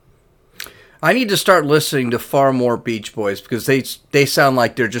I need to start listening to far more Beach Boys because they sound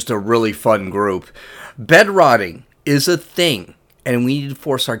like they're just a really fun group. Bed rotting is a thing, and we need to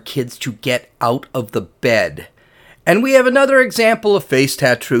force our kids to get out of the bed. And we have another example of face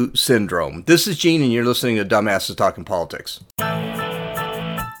tattoo syndrome. This is Gene, and you're listening to Dumbasses Talking Politics.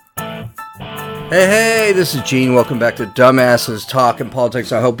 Hey, this is Gene. Welcome back to Dumbasses Talking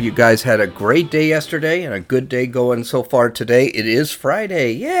Politics. I hope you guys had a great day yesterday and a good day going so far today. It is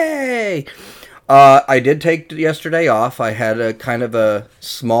Friday. Yay! I did take yesterday off. I had a kind of a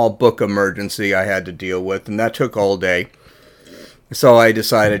small book emergency I had to deal with, and that took all day. So I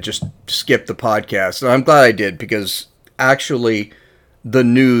decided just to skip the podcast. And I'm glad I did because actually the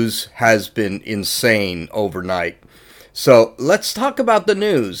news has been insane overnight. So let's talk about the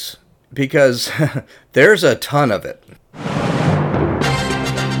news because there's a ton of it.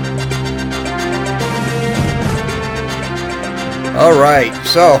 All right,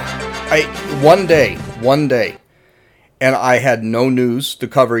 so one day, and I had no news to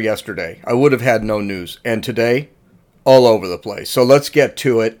cover yesterday. I would have had no news, and today, all over the place. So let's get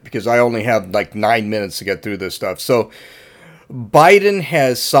to it, because I only have like 9 minutes to get through this stuff. So Biden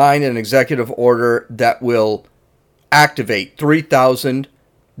has signed an executive order that will activate 3,000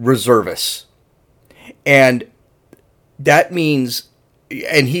 reservists. And that means,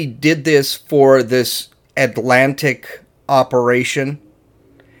 and he did this for this Atlantic operation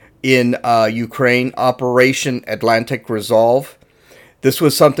in Ukraine, Operation Atlantic Resolve. This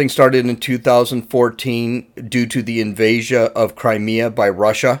was something started in 2014 due to the invasion of Crimea by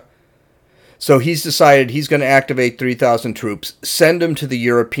Russia. So he's decided he's going to activate 3,000 troops, send them to the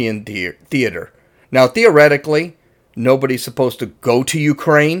European theater. Now, theoretically, nobody's supposed to go to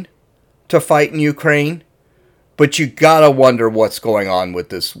Ukraine to fight in Ukraine, but you gotta wonder what's going on with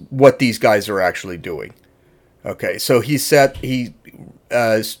this, what these guys are actually doing. Okay, so he signed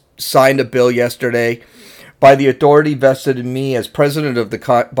a bill yesterday. By the authority vested in me as President of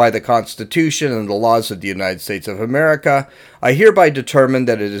by the Constitution and the laws of the United States of America, I hereby determine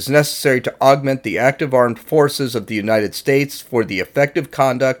that it is necessary to augment the active armed forces of the United States for the effective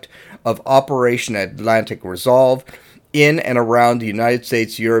conduct of Operation Atlantic Resolve in and around the United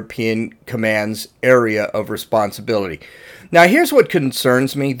States European Command's area of responsibility. Now, here's what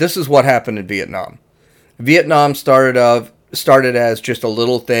concerns me. This is what happened in Vietnam. Vietnam started as just a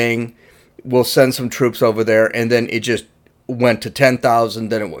little thing. We'll send some troops over there, and then it just went to 10,000,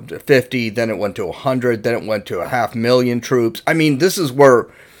 then it went to 50, then it went to 100, then it went to 500,000 troops. I mean, this is where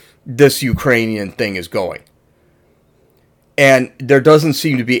this Ukrainian thing is going. And there doesn't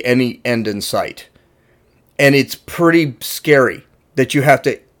seem to be any end in sight. And it's pretty scary that you have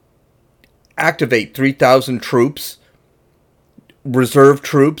to activate 3,000 troops, reserve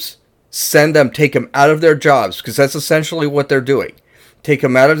troops, send them, take them out of their jobs, because that's essentially what they're doing. Take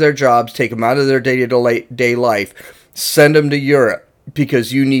them out of their jobs, take them out of their day-to-day life, send them to Europe,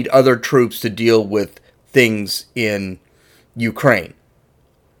 because you need other troops to deal with things in Ukraine.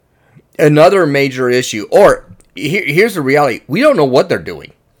 Another major issue, or here's the reality, we don't know what they're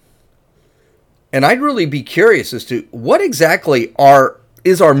doing. And I'd really be curious as to what exactly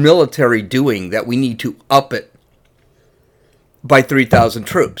is our military doing that we need to up it by 3,000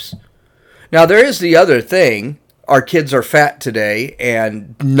 troops. Now, there is the other thing. Our kids are fat today,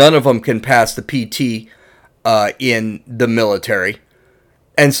 and none of them can pass the PT in the military.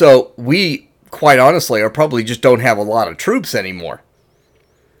 And so we, quite honestly, probably just don't have a lot of troops anymore.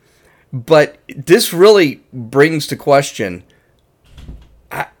 But this really brings to question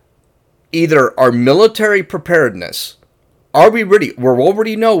either our military preparedness. Are we ready? We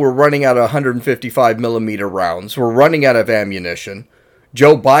already know we're running out of 155 millimeter rounds. We're running out of ammunition.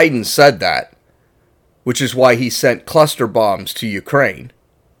 Joe Biden said that, which is why he sent cluster bombs to Ukraine.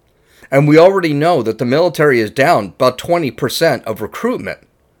 And we already know that the military is down about 20% of recruitment.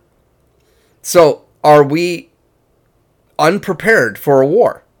 So are we unprepared for a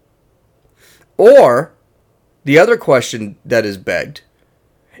war? Or the other question that is begged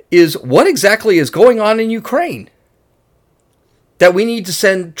is, what exactly is going on in Ukraine that we need to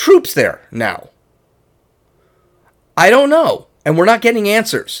send troops there now? I don't know, and we're not getting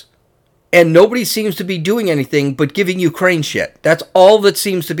answers. And nobody seems to be doing anything but giving Ukraine shit. That's all that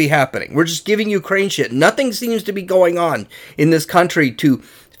seems to be happening. We're just giving Ukraine shit. Nothing seems to be going on in this country to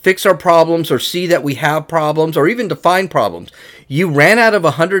fix our problems or see that we have problems or even to find problems. You ran out of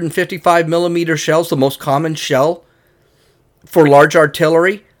 155 millimeter shells, the most common shell for large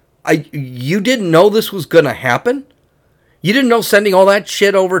artillery. You didn't know this was going to happen? You didn't know sending all that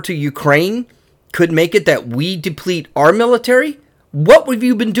shit over to Ukraine could make it that we deplete our military? What have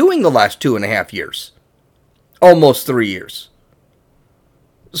you been doing the last 2.5 years? Almost 3 years.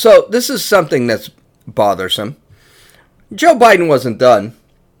 So this is something that's bothersome. Joe Biden wasn't done.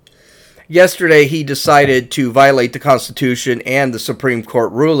 Yesterday, he decided to violate the Constitution and the Supreme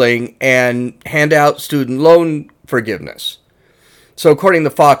Court ruling and hand out student loan forgiveness. So according to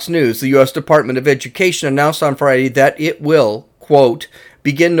Fox News, the U.S. Department of Education announced on Friday that it will, quote,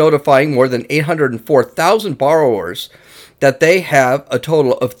 begin notifying more than 804,000 borrowers that they have a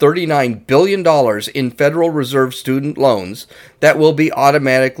total of $39 billion in Federal Reserve student loans that will be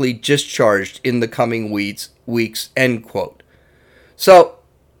automatically discharged in the coming weeks, end quote. So,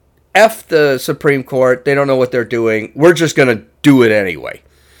 F the Supreme Court, they don't know what they're doing. We're just going to do it anyway.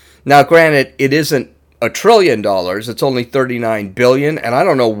 Now, granted, it isn't $1 trillion. It's only $39 billion, and I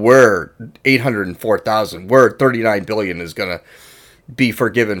don't know where 804,000, where $39 billion is going to be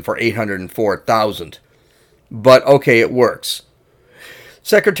forgiven for 804,000. But okay, it works.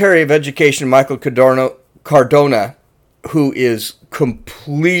 Secretary of Education Michael Cardona, who is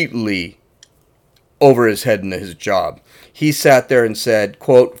completely over his head in his job, he sat there and said,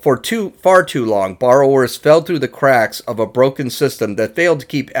 quote, for far too long, borrowers fell through the cracks of a broken system that failed to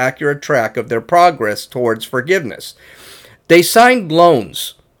keep accurate track of their progress towards forgiveness. They signed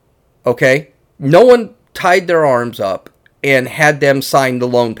loans, okay? No one tied their arms up and had them sign the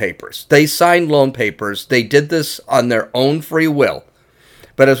loan papers. They signed loan papers. They did this on their own free will.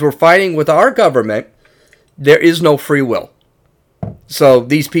 But as we're fighting with our government, there is no free will. So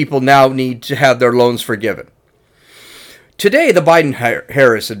these people now need to have their loans forgiven. Today, the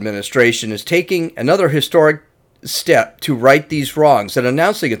Biden-Harris administration is taking another historic step to right these wrongs and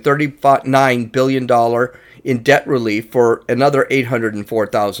announcing a $39 billion in debt relief for another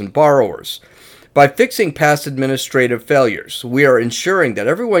 804,000 borrowers. By fixing past administrative failures, we are ensuring that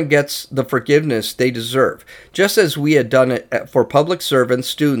everyone gets the forgiveness they deserve, just as we had done it for public servants,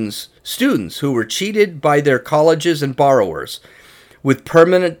 students who were cheated by their colleges and borrowers with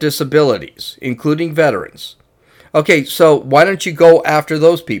permanent disabilities, including veterans. Okay, so why don't you go after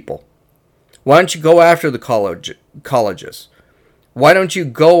those people? Why don't you go after the colleges? Why don't you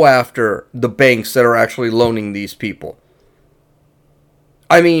go after the banks that are actually loaning these people?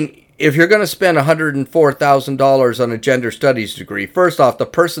 I mean, if you're going to spend $104,000 on a gender studies degree, first off, the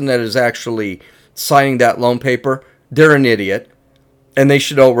person that is actually signing that loan paper, they're an idiot, and they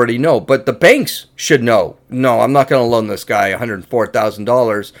should already know. But the banks should know. No, I'm not going to loan this guy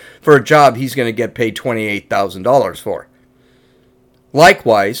 $104,000 for a job he's going to get paid $28,000 for.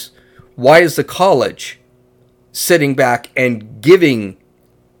 Likewise, why is the college sitting back and giving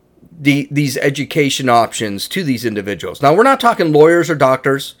these education options to these individuals? Now, we're not talking lawyers or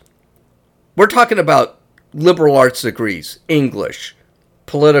doctors. We're talking about liberal arts degrees, English,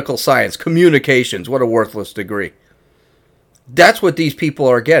 political science, communications. What a worthless degree. That's what these people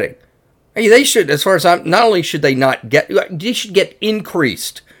are getting. Hey, they should, as far as not only should they not get, they should get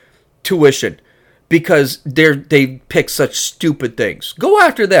increased tuition because they pick such stupid things. Go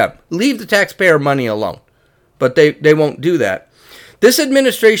after them. Leave the taxpayer money alone. But they won't do that. This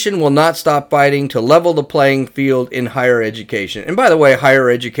administration will not stop fighting to level the playing field in higher education. And by the way, higher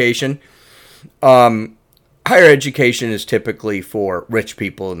education is typically for rich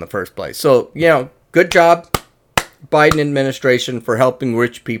people in the first place. So, good job, Biden administration, for helping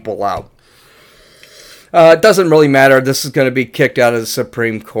rich people out. It doesn't really matter. This is going to be kicked out of the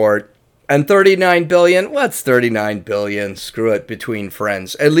Supreme Court. And $39 billion? What's $39 billion? Screw it, between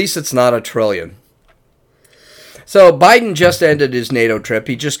friends. At least it's not $1 trillion. So Biden just ended his NATO trip.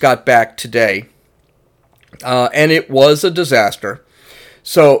 He just got back today. And it was a disaster.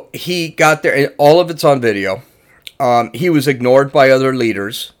 So he got there, and all of it's on video. He was ignored by other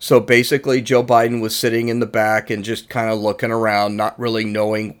leaders. So basically, Joe Biden was sitting in the back and just kind of looking around, not really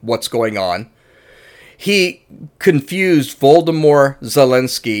knowing what's going on. He confused Volodymyr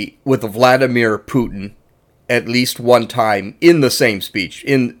Zelensky with Vladimir Putin at least one time in the same speech,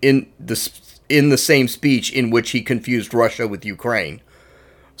 in the same speech in which he confused Russia with Ukraine.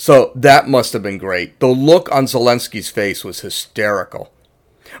 So that must have been great. The look on Zelensky's face was hysterical.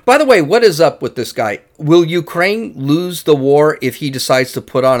 By the way, what is up with this guy? Will Ukraine lose the war if he decides to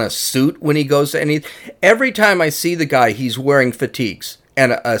put on a suit when he goes to any? Every time I see the guy, he's wearing fatigues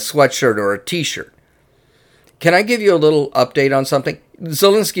and a sweatshirt or a t-shirt. Can I give you a little update on something?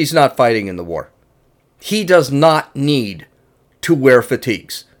 Zelensky's not fighting in the war. He does not need to wear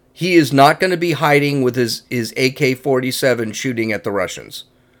fatigues. He is not going to be hiding with his AK-47 shooting at the Russians.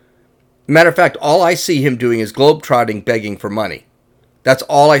 Matter of fact, all I see him doing is globetrotting, begging for money. That's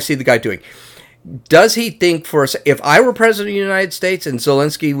all I see the guy doing. Does he think if I were president of the United States and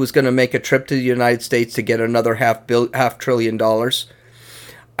Zelensky was going to make a trip to the United States to get another $500 billion,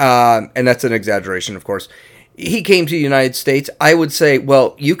 and that's an exaggeration, of course, he came to the United States, I would say,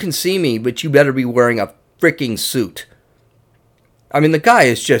 well, you can see me, but you better be wearing a freaking suit. I mean, the guy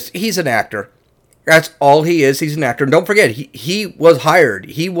is he's an actor. That's all he is. He's an actor. And don't forget, he was hired.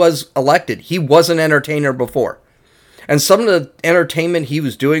 He was elected. He was an entertainer before. And some of the entertainment he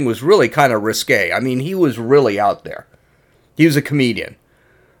was doing was really kind of risque. I mean, he was really out there. He was a comedian.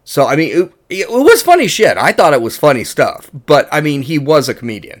 So, I mean, it was funny shit. I thought it was funny stuff. But, I mean, he was a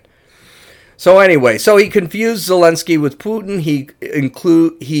comedian. So anyway, he confused Zelensky with Putin.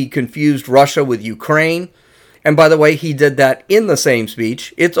 He confused Russia with Ukraine. And by the way, he did that in the same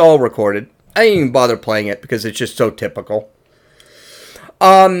speech. It's all recorded. I didn't even bother playing it because it's just so typical.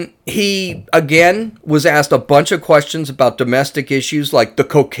 He, again, was asked a bunch of questions about domestic issues like the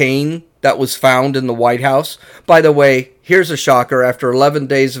cocaine that was found in the White House. By the way, here's a shocker. After 11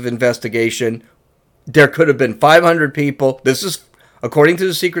 days of investigation, there could have been 500 people. This is, according to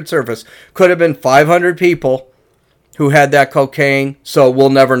the Secret Service, could have been 500 people who had that cocaine, so we'll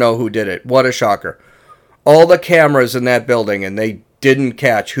never know who did it. What a shocker. All the cameras in that building, and they didn't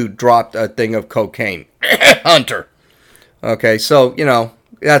catch who dropped a thing of cocaine. Hunter. Okay, so,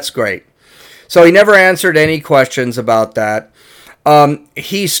 that's great. So he never answered any questions about that.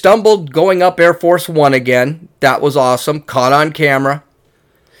 He stumbled going up Air Force One again. That was awesome. Caught on camera.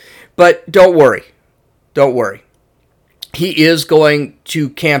 But don't worry. Don't worry. He is going to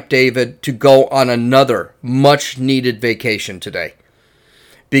Camp David to go on another much-needed vacation today.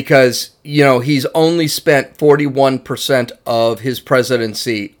 Because, he's only spent 41% of his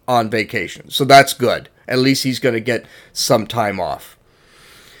presidency on vacation. So that's good. At least he's going to get some time off.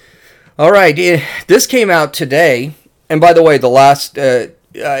 All right. This came out today. And by the way,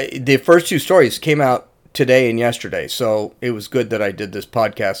 the first two stories came out today and yesterday. So it was good that I did this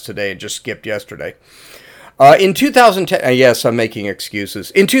podcast today and just skipped yesterday. In 2010, yes, I'm making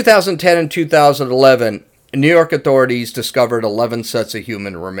excuses. In 2010 and 2011, New York authorities discovered 11 sets of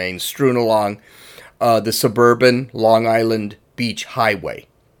human remains strewn along the suburban Long Island Beach Highway.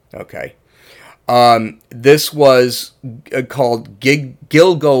 Okay. This was called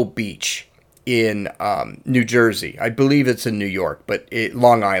Gilgo Beach in New Jersey. I believe it's in New York, but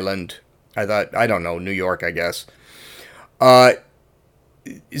Long Island, I don't know, New York, I guess.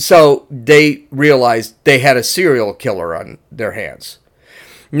 So they realized they had a serial killer on their hands.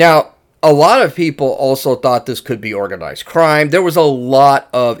 Now, a lot of people also thought this could be organized crime. There was a lot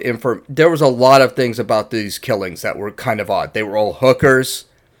of things about these killings that were kind of odd. They were all hookers.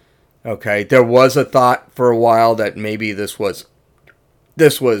 Okay, there was a thought for a while that maybe this was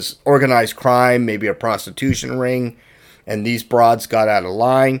organized crime, maybe a prostitution ring, and these broads got out of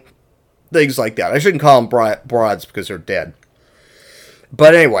line. Things like that. I shouldn't call them broads because they're dead.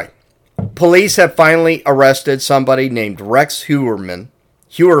 But anyway, police have finally arrested somebody named Rex Heuermann.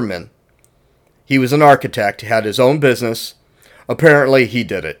 He was an architect, had his own business. Apparently, he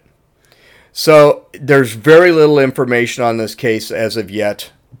did it. So, there's very little information on this case as of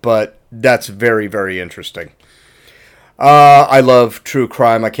yet, but that's very, very interesting. I love true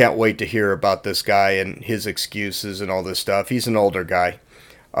crime. I can't wait to hear about this guy and his excuses and all this stuff. He's an older guy.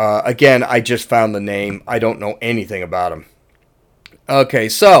 Again, I just found the name. I don't know anything about him. Okay,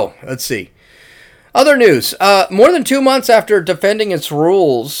 so, let's see. Other news. More than 2 months after defending its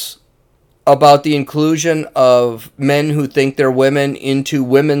rules about the inclusion of men who think they're women into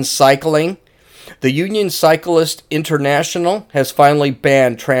women's cycling, the Union Cyclist International has finally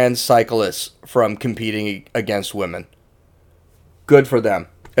banned trans cyclists from competing against women. Good for them.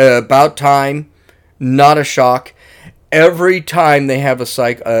 About time. Not a shock. Every time they have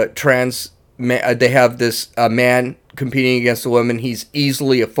they have this man competing against a woman, he's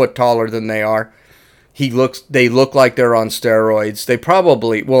easily a foot taller than they are. They look like they're on steroids.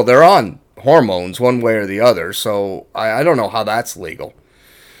 They're on hormones one way or the other, so I don't know how that's legal.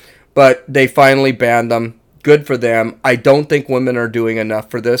 But they finally banned them. Good for them. I don't think women are doing enough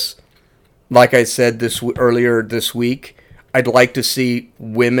for this. Like I said earlier this week, I'd like to see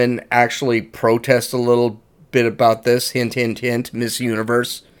women actually protest a little bit about this. Hint, hint, hint, Miss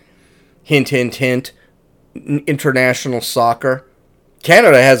Universe. Hint, hint, hint, international soccer.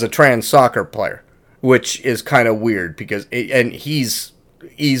 Canada has a trans soccer player, which is kind of weird because he's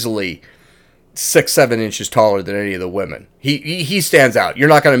easily 6-7 inches taller than any of the women. He stands out. You're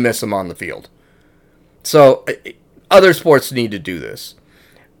not going to miss him on the field. So other sports need to do this.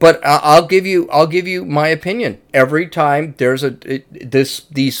 But I'll give you my opinion. Every time there's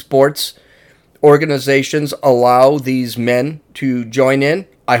these sports organizations allow these men to join in,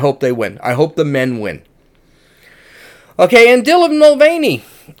 I hope they win. I hope the men win. Okay, and Dylan Mulvaney,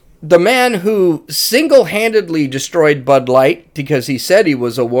 the man who single-handedly destroyed Bud Light because he said he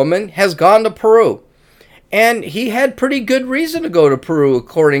was a woman, has gone to Peru. And he had pretty good reason to go to Peru,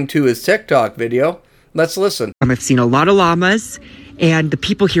 according to his TikTok video. Let's listen. I've seen a lot of llamas, and the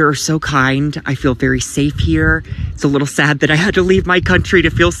people here are so kind. I feel very safe here. It's a little sad that I had to leave my country to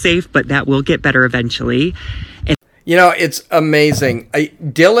feel safe, but that will get better eventually. And you know, it's amazing.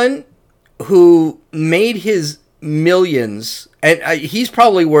 Dylan, who made his millions, and he's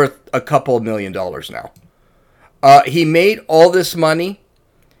probably worth a couple of $1 million now. He made all this money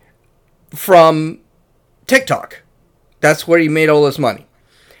from TikTok. That's where he made all this money.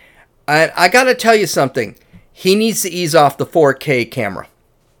 And I got to tell you something. He needs to ease off the 4K camera.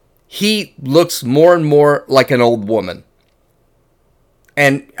 He looks more and more like an old woman.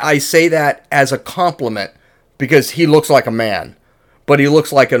 And I say that as a compliment because he looks like a man, but he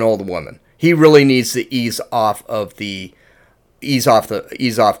looks like an old woman. He really needs to ease off the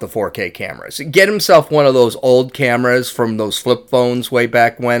 4K cameras. Get himself one of those old cameras from those flip phones way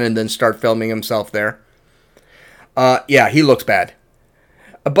back when and then start filming himself there. Yeah, he looks bad.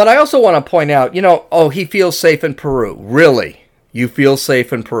 But I also want to point out, he feels safe in Peru. Really? You feel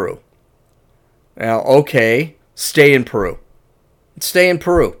safe in Peru? Now, okay, stay in Peru. Stay in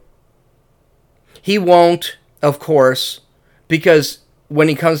Peru. He won't, of course, because when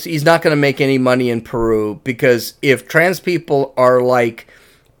he comes, he's not going to make any money in Peru, because if trans people are like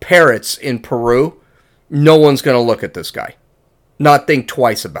parrots in Peru, no one's going to look at this guy. Not think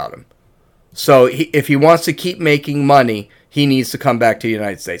twice about him. So if he wants to keep making money, he needs to come back to the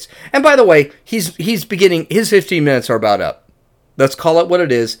United States. And by the way, he's beginning, his 15 minutes are about up. Let's call it what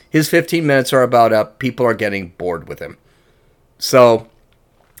it is. His 15 minutes are about up. People are getting bored with him. So,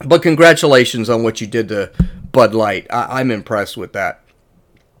 but congratulations on what you did to Bud Light. I'm impressed with that.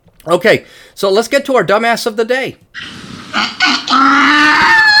 Okay, so let's get to our dumbass of the day.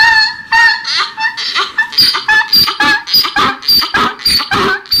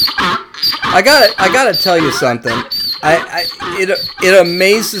 I gotta tell you something. It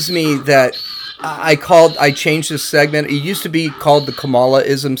amazes me that I changed this segment. It used to be called the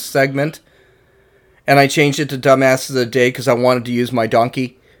Kamala-ism segment, and I changed it to Dumbass of the Day because I wanted to use my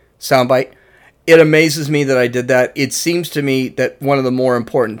donkey soundbite. It amazes me that I did that. It seems to me that one of the more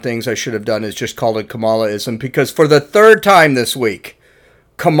important things I should have done is just called it Kamala-ism, because for the third time this week,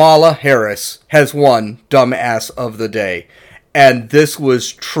 Kamala Harris has won Dumbass of the Day, and this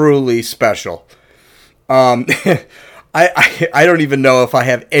was truly special. I don't even know if I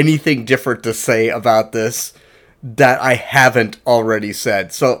have anything different to say about this that I haven't already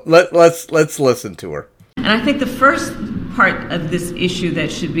said. So let's listen to her. And I think the first part of this issue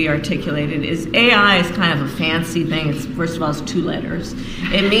that should be articulated is AI is kind of a fancy thing. It's, first of all, it's 2 letters.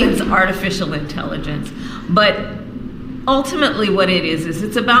 It means artificial intelligence. But ultimately what it is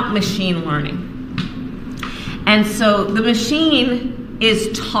it's about machine learning. And so the machine is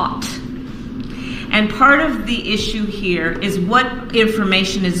taught. And part of the issue here is what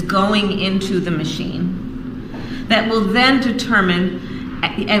information is going into the machine that will then determine,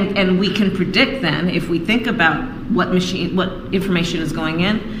 and we can predict then, if we think about what information is going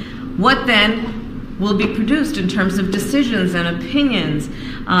in, what then will be produced in terms of decisions and opinions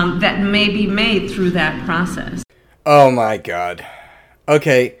that may be made through that process. Oh my God.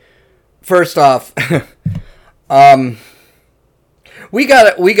 Okay, first off, we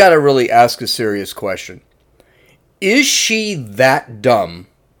gotta really ask a serious question. Is she that dumb?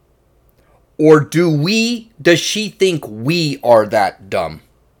 Or does she think we are that dumb?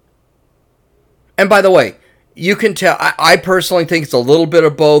 And by the way, you can tell, I personally think it's a little bit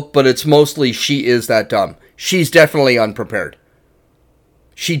of both, but it's mostly she is that dumb. She's definitely unprepared.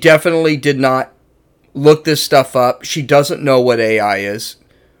 She definitely did not look this stuff up. She doesn't know what AI is.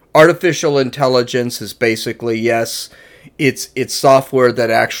 Artificial intelligence is basically, yes, it's software that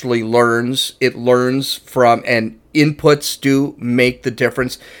actually learns. It learns from, and inputs do make the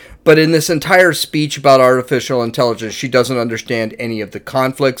difference. But in this entire speech about artificial intelligence, she doesn't understand any of the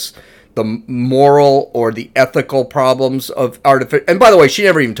conflicts, the moral or the ethical problems of artificial. And by the way, she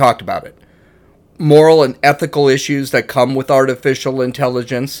never even talked about it. Moral and ethical issues that come with artificial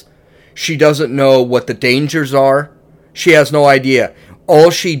intelligence. She doesn't know what the dangers are. She has no idea.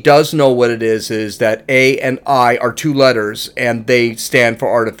 All she does know what it is that A and I are 2 letters, and they stand for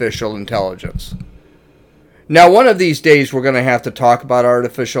artificial intelligence. Now, one of these days, we're going to have to talk about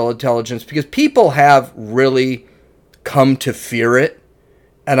artificial intelligence because people have really come to fear it,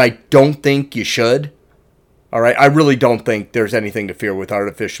 and I don't think you should. All right, I really don't think there's anything to fear with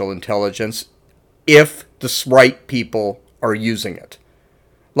artificial intelligence if the right people are using it.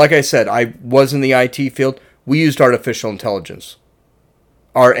 Like I said, I was in the IT field. We used artificial intelligence,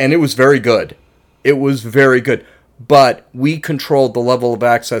 and it was very good. It was very good, but we controlled the level of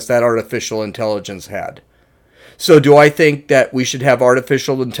access that artificial intelligence had. So do I think that we should have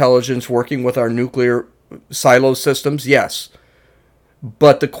artificial intelligence working with our nuclear silo systems? Yes.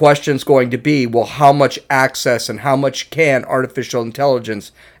 But the question's going to be, well, how much access and how much can artificial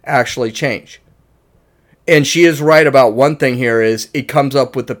intelligence actually change? And she is right about one thing here is it comes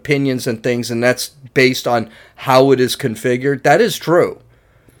up with opinions and things, and that's based on how it is configured. That is true.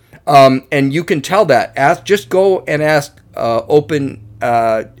 And you can tell that. Just go and ask Open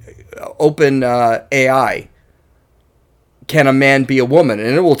AI, can a man be a woman?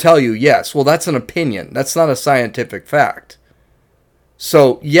 And it will tell you yes. Well, that's an opinion. That's not a scientific fact.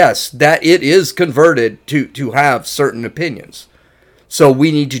 So, yes, that it is converted to have certain opinions. So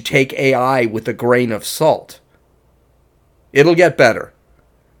we need to take AI with a grain of salt. It'll get better.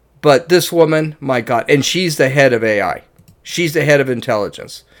 But this woman, my God, and she's the head of AI. She's the head of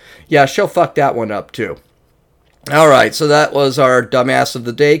intelligence. Yeah, she'll fuck that one up too. All right, so that was our dumbass of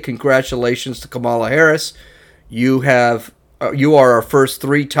the day. Congratulations to Kamala Harris. You are our first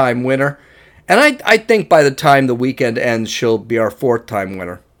 3-time winner. And I think by the time the weekend ends, she'll be our 4th-time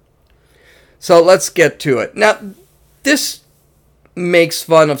winner. So let's get to it. Now, this makes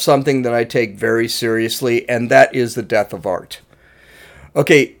fun of something that I take very seriously, and that is the death of art.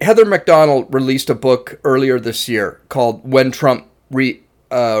 Okay, Heather McDonald released a book earlier this year called When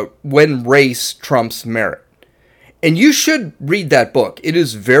Race Trumps Merit. And you should read that book. It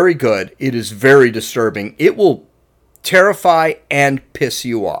is very good. It is very disturbing. It will terrify and piss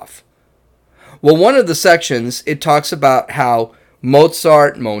you off. Well, one of the sections, it talks about how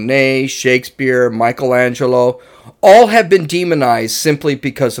Mozart, Monet, Shakespeare, Michelangelo, all have been demonized simply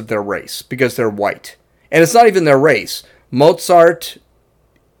because of their race, because they're white. And it's not even their race. Mozart,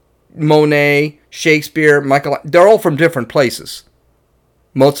 Monet, Shakespeare, Michelangelo, they're all from different places.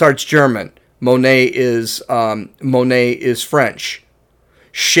 Mozart's German. Monet is French.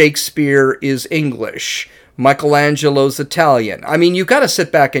 Shakespeare is English. Michelangelo's Italian. I mean, you got to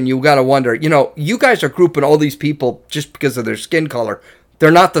sit back and you got to wonder, you guys are grouping all these people just because of their skin color.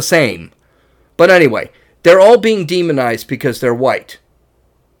 They're not the same. But anyway, they're all being demonized because they're white.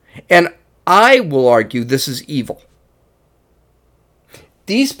 And I will argue this is evil.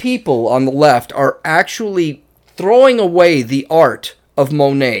 These people on the left are actually throwing away the art of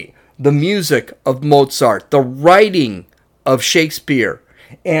Monet, the music of Mozart, the writing of Shakespeare,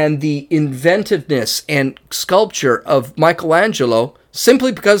 and the inventiveness and sculpture of Michelangelo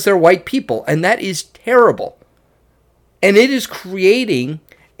simply because they're white people. And that is terrible. And it is creating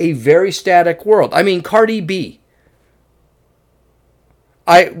a very static world. I mean, Cardi B.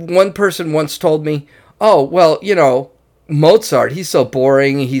 One person once told me, oh, well, Mozart, he's so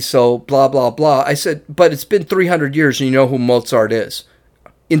boring, he's so blah, blah, blah. I said, but it's been 300 years and you know who Mozart is.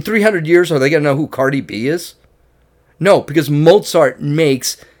 In 300 years, are they going to know who Cardi B is? No, because Mozart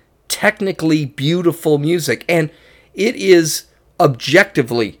makes technically beautiful music, and it is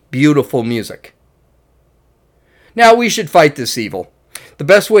objectively beautiful music. Now, we should fight this evil. The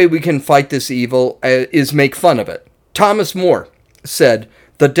best way we can fight this evil is make fun of it. Thomas More said,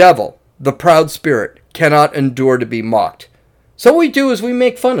 "The devil, the proud spirit, cannot endure to be mocked." So what we do is we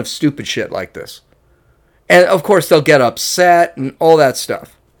make fun of stupid shit like this. And, of course, they'll get upset and all that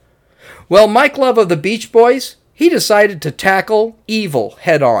stuff. Well, Mike Love of the Beach Boys, he decided to tackle evil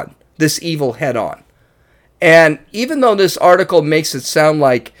head on. This evil head on. And even though this article makes it sound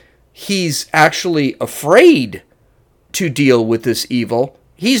like he's actually afraid to deal with this evil,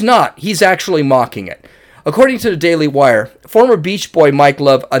 he's not. He's actually mocking it. According to the Daily Wire, former Beach Boy Mike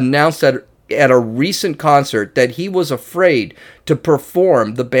Love announced at a recent concert that he was afraid to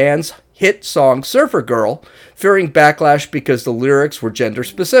perform the band's hit song Surfer Girl, fearing backlash because the lyrics were gender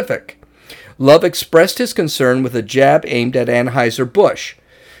specific. Love expressed his concern with a jab aimed at Anheuser-Busch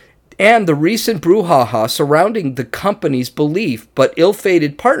and the recent brouhaha surrounding the company's belief but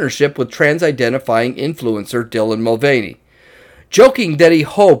ill-fated partnership with trans-identifying influencer Dylan Mulvaney, joking that he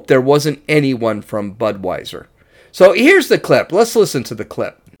hoped there wasn't anyone from Budweiser. So here's the clip. Let's listen to the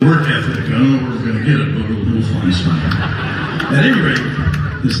clip. Work ethic. I don't know where we're going to get it, but we'll find something. At any rate,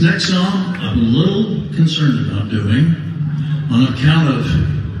 this next song I'm a little concerned about doing on account of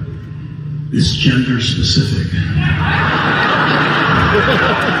it's gender specific.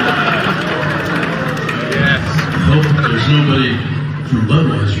 Yes. I hope there's nobody from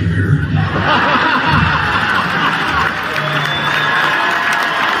Budweiser here.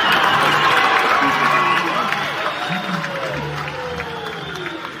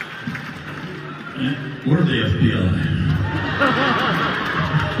 We're the FBI.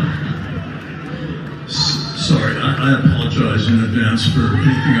 Sorry, I apologize in advance for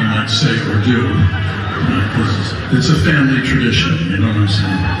anything I might say or do. It's a family tradition, you know what I'm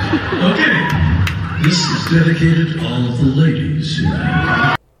saying? Okay. This is dedicated to all of the ladies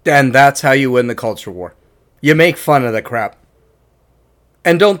here. And that's how you win the culture war. You make fun of the crap.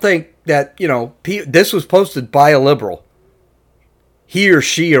 And don't think that, this was posted by a liberal. He or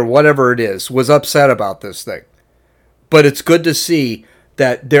she or whatever it is was upset about this thing. But it's good to see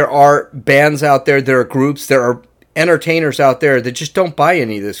that there are bands out there, there are groups, there are entertainers out there that just don't buy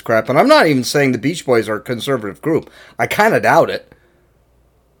any of this crap. And I'm not even saying the Beach Boys are a conservative group. I kind of doubt it.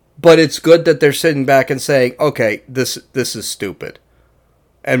 But it's good that they're sitting back and saying, okay, this is stupid.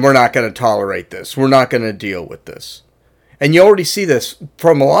 And we're not going to tolerate this. We're not going to deal with this. And you already see this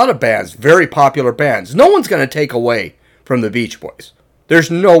from a lot of bands, very popular bands. No one's going to take away from the Beach Boys. There's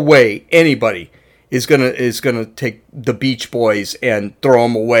no way anybody is gonna take the Beach Boys and throw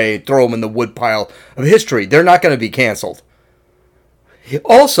them away, throw them in the woodpile of history. They're not going to be canceled.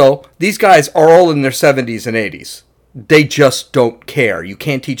 Also, these guys are all in their 70s and 80s. They just don't care. You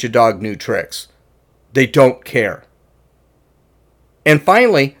can't teach a dog new tricks. They don't care. And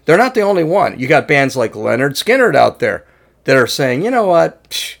finally, they're not the only one. You got bands like Leonard Skinner out there that are saying, you know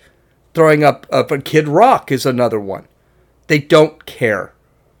what, throwing up a Kid Rock is another one. They don't care.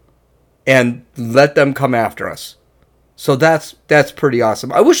 And let them come after us. So that's pretty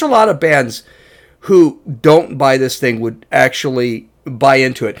awesome. I wish a lot of bands who don't buy this thing would actually buy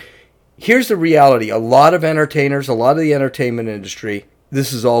into it. Here's the reality. A lot of entertainers, a lot of the entertainment industry,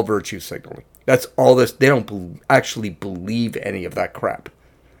 this is all virtue signaling. That's all this. They don't actually believe any of that crap.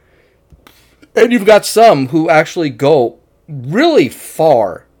 And you've got some who actually go really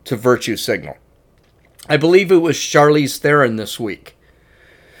far to virtue signal. I believe it was Charlize Theron this week.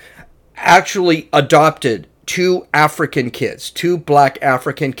 Actually adopted two black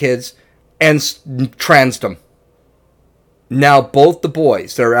African kids, and transed them. Now both the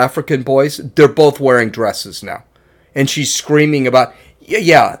boys, they're African boys, they're both wearing dresses now. And she's screaming about,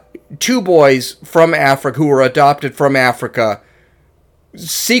 two boys from Africa who were adopted from Africa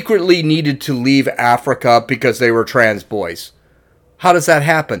secretly needed to leave Africa because they were trans boys. How does that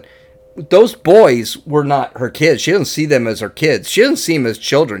happen? Those boys were not her kids. She doesn't see them as her kids. She doesn't see them as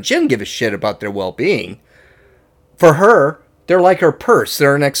children. She doesn't give a shit about their well-being. For her, they're like her purse.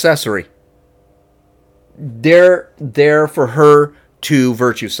 They're an accessory. They're there for her to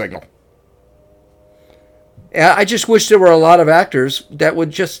virtue signal. And I just wish there were a lot of actors that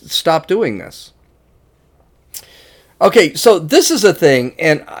would just stop doing this. Okay, so this is a thing,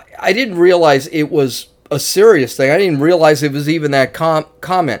 and I didn't realize it was a serious thing. I didn't realize it was even that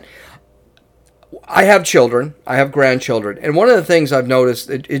comment. I have children. I have grandchildren. And one of the things I've noticed,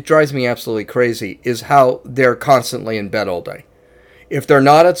 it drives me absolutely crazy, is how they're constantly in bed all day. If they're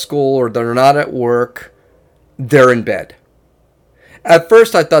not at school or they're not at work, they're in bed. At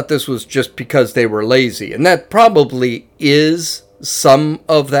first, I thought this was just because they were lazy. And that probably is some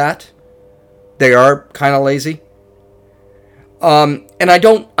of that. They are kind of lazy. And I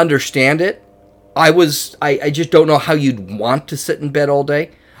don't understand it. I just don't know how you'd want to sit in bed all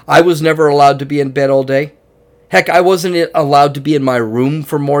day. I was never allowed to be in bed all day. Heck, I wasn't allowed to be in my room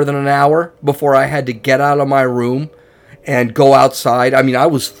for more than an hour before I had to get out of my room and go outside. I mean, I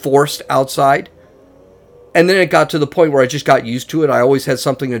was forced outside. And then it got to the point where I just got used to it. I always had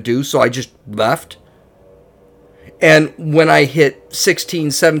something to do, so I just left. And when I hit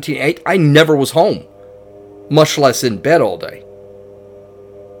 16, 17, 8, I never was home, much less in bed all day.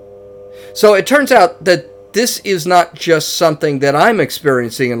 So it turns out that this is not just something that I'm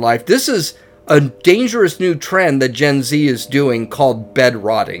experiencing in life. This is a dangerous new trend that Gen Z is doing called bed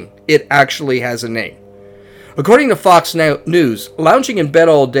rotting. It actually has a name. According to Fox News, lounging in bed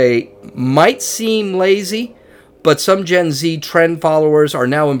all day might seem lazy, but some Gen Z trend followers are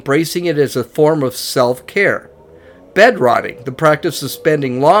now embracing it as a form of self-care. Bed rotting, the practice of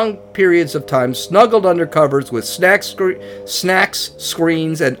spending long periods of time snuggled under covers with snacks,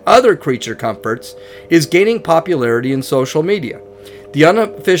 screens, and other creature comforts, is gaining popularity in social media. The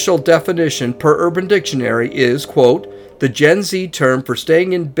unofficial definition per Urban Dictionary is, quote, the Gen Z term for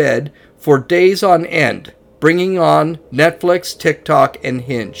staying in bed for days on end, bringing on Netflix, TikTok, and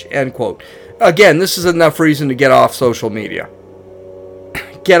Hinge, end quote. Again, this is enough reason to get off social media.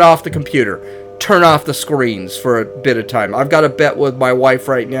 Get off the computer. Turn off the screens for a bit of time. I've got a bet with my wife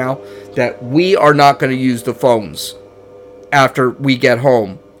right now that we are not going to use the phones after we get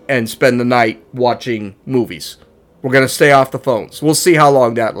home and spend the night watching movies. We're going to stay off the phones. We'll see how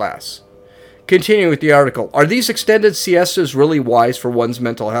long that lasts. Continuing with the article. Are these extended siestas really wise for one's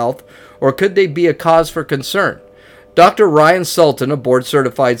mental health, or could they be a cause for concern? Dr. Ryan Sultan, a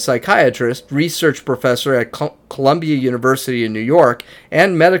board-certified psychiatrist, research professor at Columbia University in New York,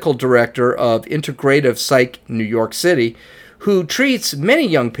 and medical director of Integrative Psych New York City, who treats many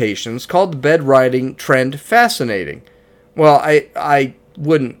young patients, called the bed riding trend fascinating. Well, I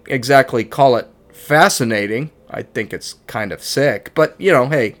wouldn't exactly call it fascinating. I think it's kind of sick, but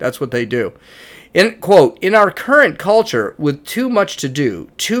hey, that's what they do. Quote, in our current culture, with too much to do,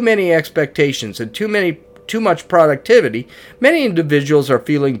 too many expectations, and too much productivity, many individuals are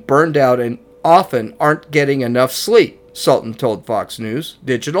feeling burned out and often aren't getting enough sleep, Sultan told Fox News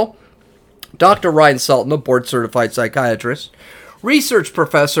Digital. Dr. Ryan Sultan, a board-certified psychiatrist, research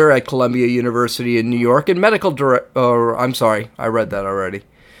professor at Columbia University in New York, and medical director, I read that already.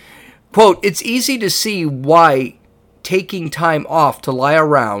 Quote, it's easy to see why taking time off to lie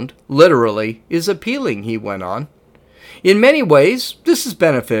around, literally, is appealing, he went on. In many ways, this is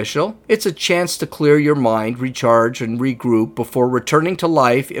beneficial. It's a chance to clear your mind, recharge, and regroup before returning to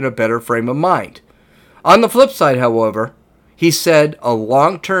life in a better frame of mind. On the flip side, however, he said a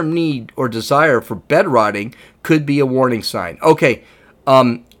long-term need or desire for bed rotting could be a warning sign. Okay,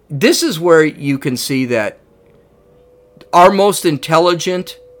 this is where you can see that our most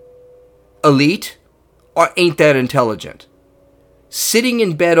intelligent elite ain't that intelligent. Sitting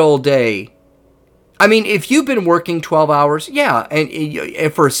in bed all day. I mean, if you've been working 12 hours, yeah,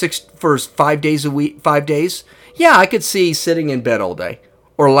 and for 5 days a week, 5 days, yeah, I could see sitting in bed all day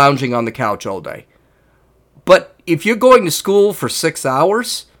or lounging on the couch all day. But if you're going to school for 6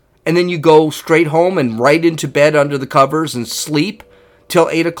 hours and then you go straight home and right into bed under the covers and sleep till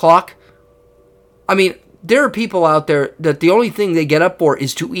 8 o'clock, I mean, there are people out there that the only thing they get up for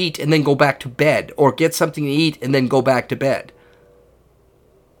is to eat and then go back to bed, or get something to eat and then go back to bed,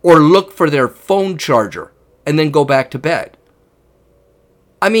 or look for their phone charger and then go back to bed.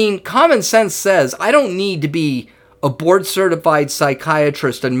 I mean, common sense says I don't need to be a board-certified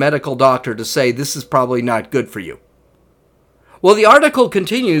psychiatrist and medical doctor to say this is probably not good for you. Well, the article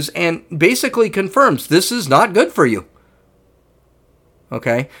continues and basically confirms this is not good for you.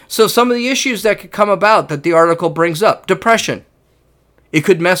 Okay, so some of the issues that could come about that the article brings up: depression. It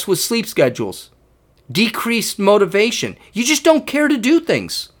could mess with sleep schedules. Decreased motivation. You just don't care to do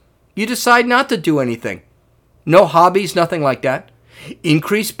things. You decide not to do anything. No hobbies, nothing like that.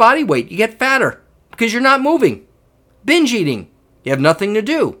 Increased body weight. You get fatter because you're not moving. Binge eating. You have nothing to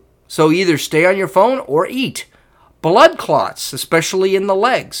do. So either stay on your phone or eat. Blood clots, especially in the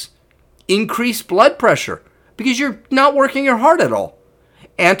legs. Increased blood pressure because you're not working your heart at all.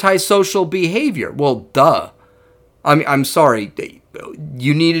 Antisocial behavior. Well, duh. I'm sorry.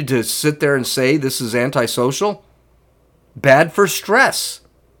 You needed to sit there and say this is antisocial? Bad for stress.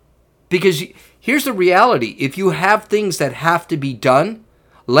 Because here's the reality. If you have things that have to be done,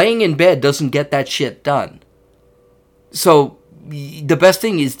 laying in bed doesn't get that shit done. So the best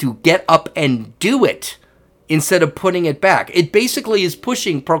thing is to get up and do it instead of putting it back. It basically is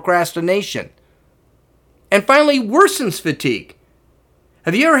pushing procrastination. And finally, worsens fatigue.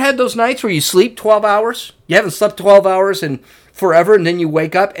 Have you ever had those nights where you sleep 12 hours? You haven't slept 12 hours in forever, and then you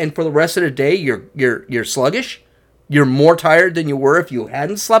wake up and for the rest of the day you're sluggish? You're more tired than you were if you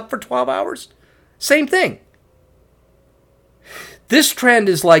hadn't slept for 12 hours? Same thing. This trend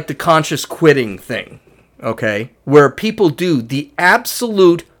is like the conscious quitting thing, okay? Where people do the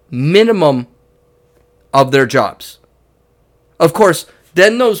absolute minimum of their jobs. Of course,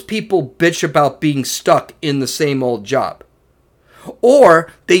 then those people bitch about being stuck in the same old job.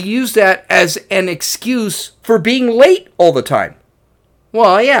 Or they use that as an excuse for being late all the time.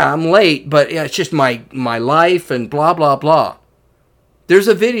 Well, yeah, I'm late, but it's just my life and blah, blah, blah. There's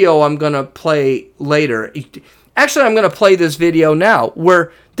a video I'm going to play later. Actually, I'm going to play this video now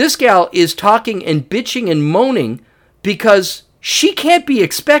where this gal is talking and bitching and moaning because she can't be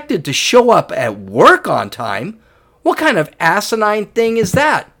expected to show up at work on time. What kind of asinine thing is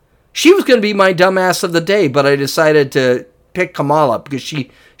that? She was going to be my dumbass of the day, but I decided to pick Kamala because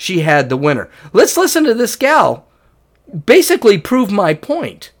she had the winner. Let's listen to this gal basically prove my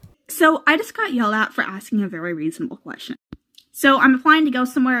point. So I just got yelled at for asking a very reasonable question. So I'm applying to go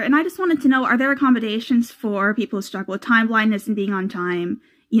somewhere, and I just wanted to know, are there accommodations for people who struggle with time blindness and being on time,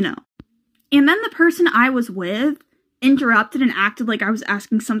 And then the person I was with interrupted and acted like I was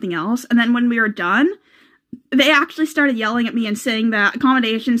asking something else, and then when we were done, they actually started yelling at me and saying that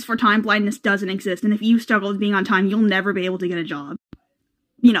accommodations for time blindness doesn't exist, and if you struggle with being on time, you'll never be able to get a job.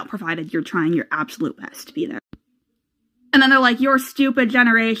 Provided you're trying your absolute best to be there. And then they're like, your stupid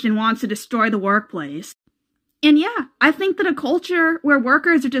generation wants to destroy the workplace. And yeah, I think that a culture where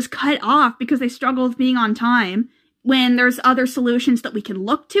workers are just cut off because they struggle with being on time, when there's other solutions that we can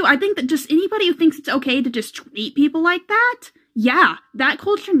look to, I think that just anybody who thinks it's okay to just treat people like that, yeah, that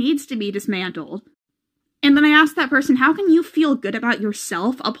culture needs to be dismantled. And then I asked that person, how can you feel good about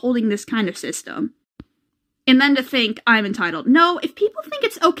yourself upholding this kind of system? And then to think I'm entitled. No, if people think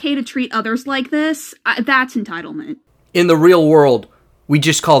it's okay to treat others like this, that's entitlement. In the real world, we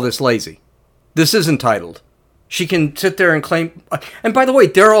just call this lazy. This is entitled. She can sit there and claim... And by the way,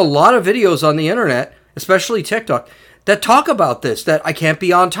 there are a lot of videos on the internet, especially TikTok, that talk about this, that I can't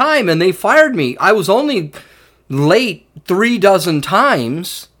be on time and they fired me. I was only late 36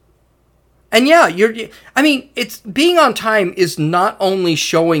 times. And yeah, it's being on time is not only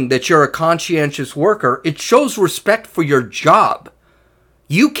showing that you're a conscientious worker, it shows respect for your job.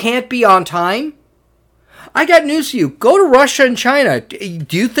 You can't be on time? I got news for you. Go to Russia and China.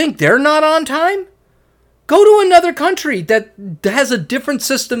 Do you think they're not on time? Go to another country that has a different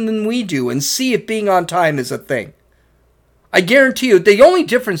system than we do and see if being on time is a thing. I guarantee you, the only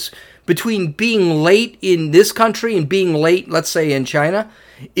difference between being late in this country and being late, let's say, in China,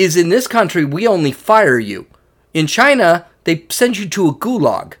 is in this country, we only fire you. In China, they send you to a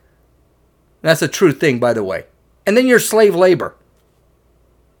gulag. That's a true thing, by the way. And then you're slave labor.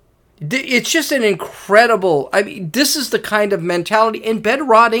 It's just an incredible... this is the kind of mentality. And bed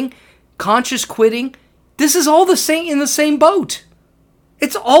rotting, conscious quitting, this is all the same in the same boat.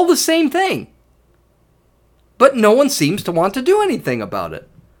 It's all the same thing. But no one seems to want to do anything about it.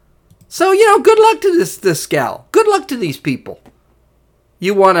 So, good luck to this gal. Good luck to these people.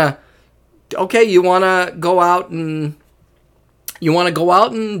 You want to go out and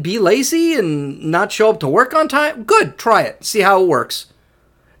be lazy and not show up to work on time? Good, try it. See how it works.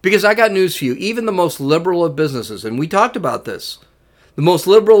 Because I got news for you. Even the most liberal of businesses, and we talked about this, the most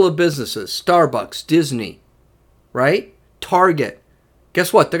liberal of businesses, Starbucks, Disney, right? Target.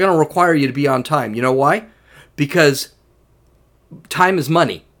 Guess what? They're going to require you to be on time. You know why? Because time is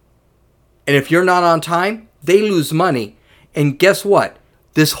money. And if you're not on time, they lose money. And guess what?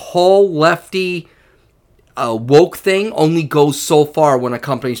 This whole lefty woke thing only goes so far when a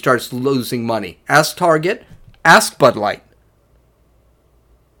company starts losing money. Ask Target. Ask Bud Light.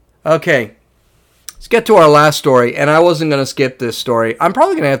 Okay. Let's get to our last story. And I wasn't going to skip this story. I'm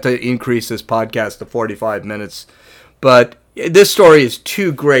probably going to have to increase this podcast to 45 minutes. But this story is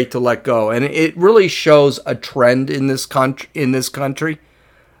too great to let go. And it really shows a trend in this country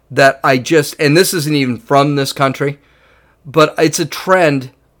that and this isn't even from this country, but it's a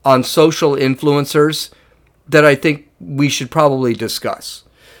trend on social influencers that I think we should probably discuss.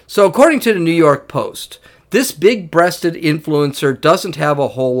 So according to the New York Post, this big-breasted influencer doesn't have a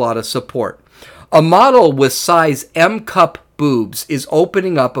whole lot of support. A model with size M-cup boobs is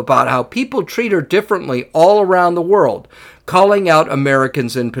opening up about how people treat her differently all around the world, calling out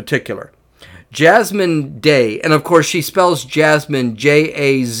Americans in particular. Jasmine Day, and of course she spells Jasmine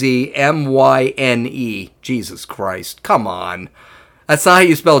Jazmyne. Jesus Christ, come on. That's not how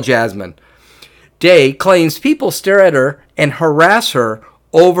you spell Jasmine. Day claims people stare at her and harass her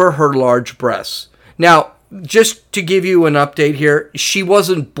over her large breasts. Now, just to give you an update here, she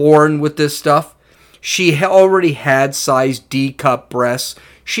wasn't born with this stuff. She already had size D cup breasts.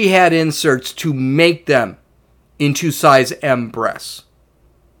 She had inserts to make them into size M breasts.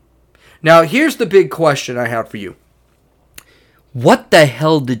 Now, here's the big question I have for you. What the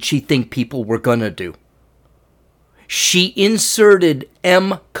hell did she think people were going to do? She inserted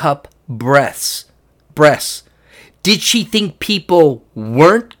M-cup breasts. Did she think people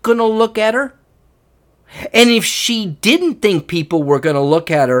weren't going to look at her? And if she didn't think people were going to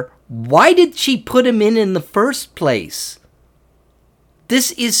look at her, why did she put them in the first place?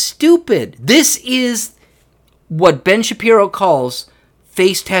 This is stupid. This is what Ben Shapiro calls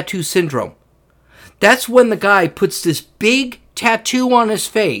face tattoo syndrome. That's when the guy puts this big tattoo on his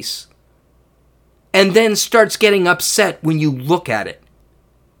face and then starts getting upset when you look at it.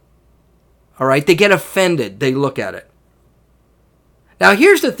 All right? They get offended. They look at it. Now,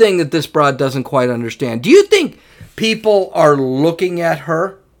 here's the thing that this broad doesn't quite understand. Do you think people are looking at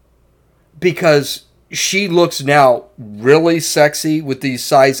her because she looks now really sexy with these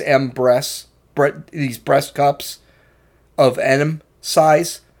size M breasts, these breast cups of M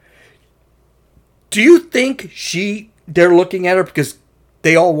size? Do you think they're looking at her because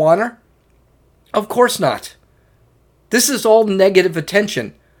they all want her? Of course not. This is all negative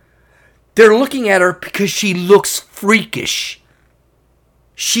attention. They're looking at her because she looks freakish.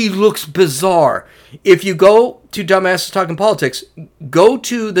 She looks bizarre. If you go to Dumbasses Talking Politics, go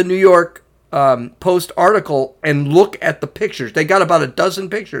to the New York Post article and look at the pictures. They got about a dozen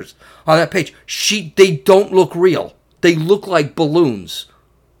pictures on that page. They don't look real. They look like balloons.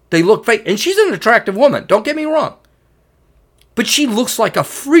 They look fake. And she's an attractive woman. Don't get me wrong. But she looks like a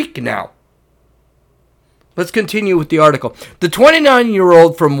freak now. Let's continue with the article. The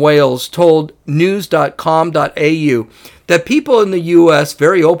 29-year-old from Wales told news.com.au that people in the U.S.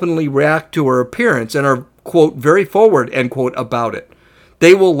 very openly react to her appearance and are quote, very forward, end quote, about it.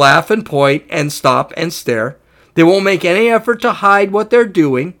 They will laugh and point and stop and stare. They won't make any effort to hide what they're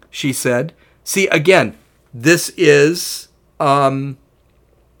doing, she said. See, again, this is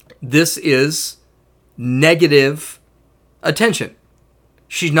negative attention.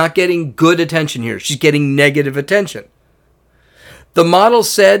 She's not getting good attention here. She's getting negative attention. The model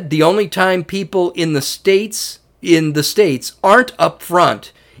said the only time people in the states aren't up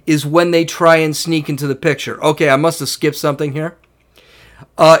front is when they try and sneak into the picture. Okay, I must have skipped something here.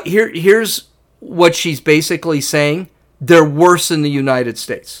 Here's what she's basically saying. They're worse in the United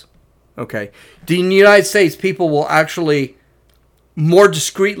States. Okay. In the United States, people will actually more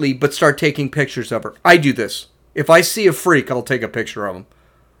discreetly but start taking pictures of her. I do this. If I see a freak, I'll take a picture of them.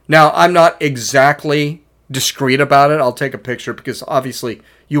 Now, I'm not exactly discreet about it. I'll take a picture because obviously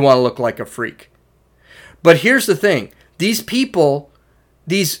you want to look like a freak. But here's the thing. These people,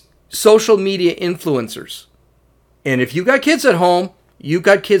 these social media influencers, and if you got kids at home, you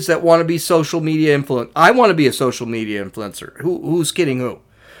got kids that want to be social media influencers. I want to be a social media influencer. Who's kidding who?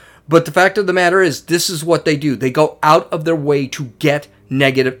 But the fact of the matter is, this is what they do. They go out of their way to get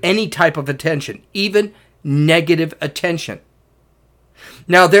negative, any type of attention, even negative attention.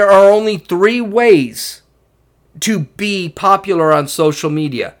 Now, there are only 3 ways to be popular on social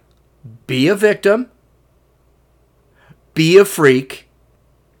media. Be a victim, be a freak,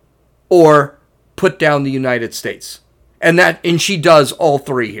 or put down the United States. And she does all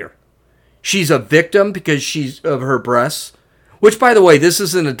 3 here. She's a victim because she's of her breasts, which, by the way, this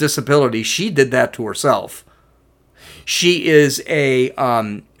isn't a disability. She did that to herself. She is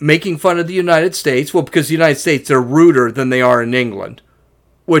making fun of the United States. Well, because the United States, they're ruder than they are in England.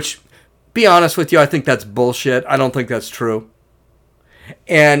 Which, be honest with you, I think that's bullshit. I don't think that's true.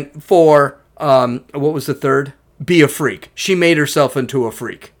 And for, what was the third? Be a freak. She made herself into a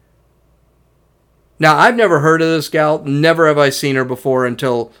freak. Now, I've never heard of this gal. Never have I seen her before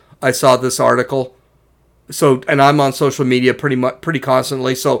until I saw this article. So, and I'm on social media pretty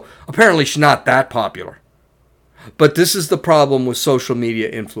constantly. So apparently she's not that popular. But this is the problem with social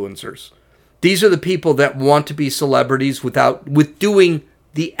media influencers. These are the people that want to be celebrities with doing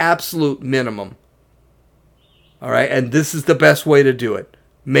the absolute minimum. All right, and this is the best way to do it.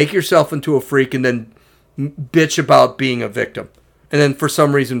 Make yourself into a freak and then bitch about being a victim, and then for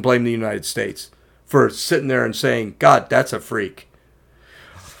some reason blame the United States for sitting there and saying, "God, that's a freak."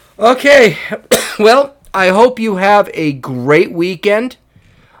 Okay, well, I hope you have a great weekend.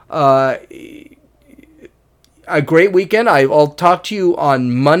 A great weekend. I'll talk to you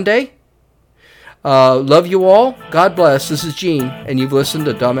on Monday. Love you all. God bless. This is Gene, and you've listened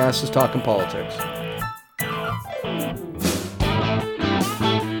to Dumbasses Talking Politics.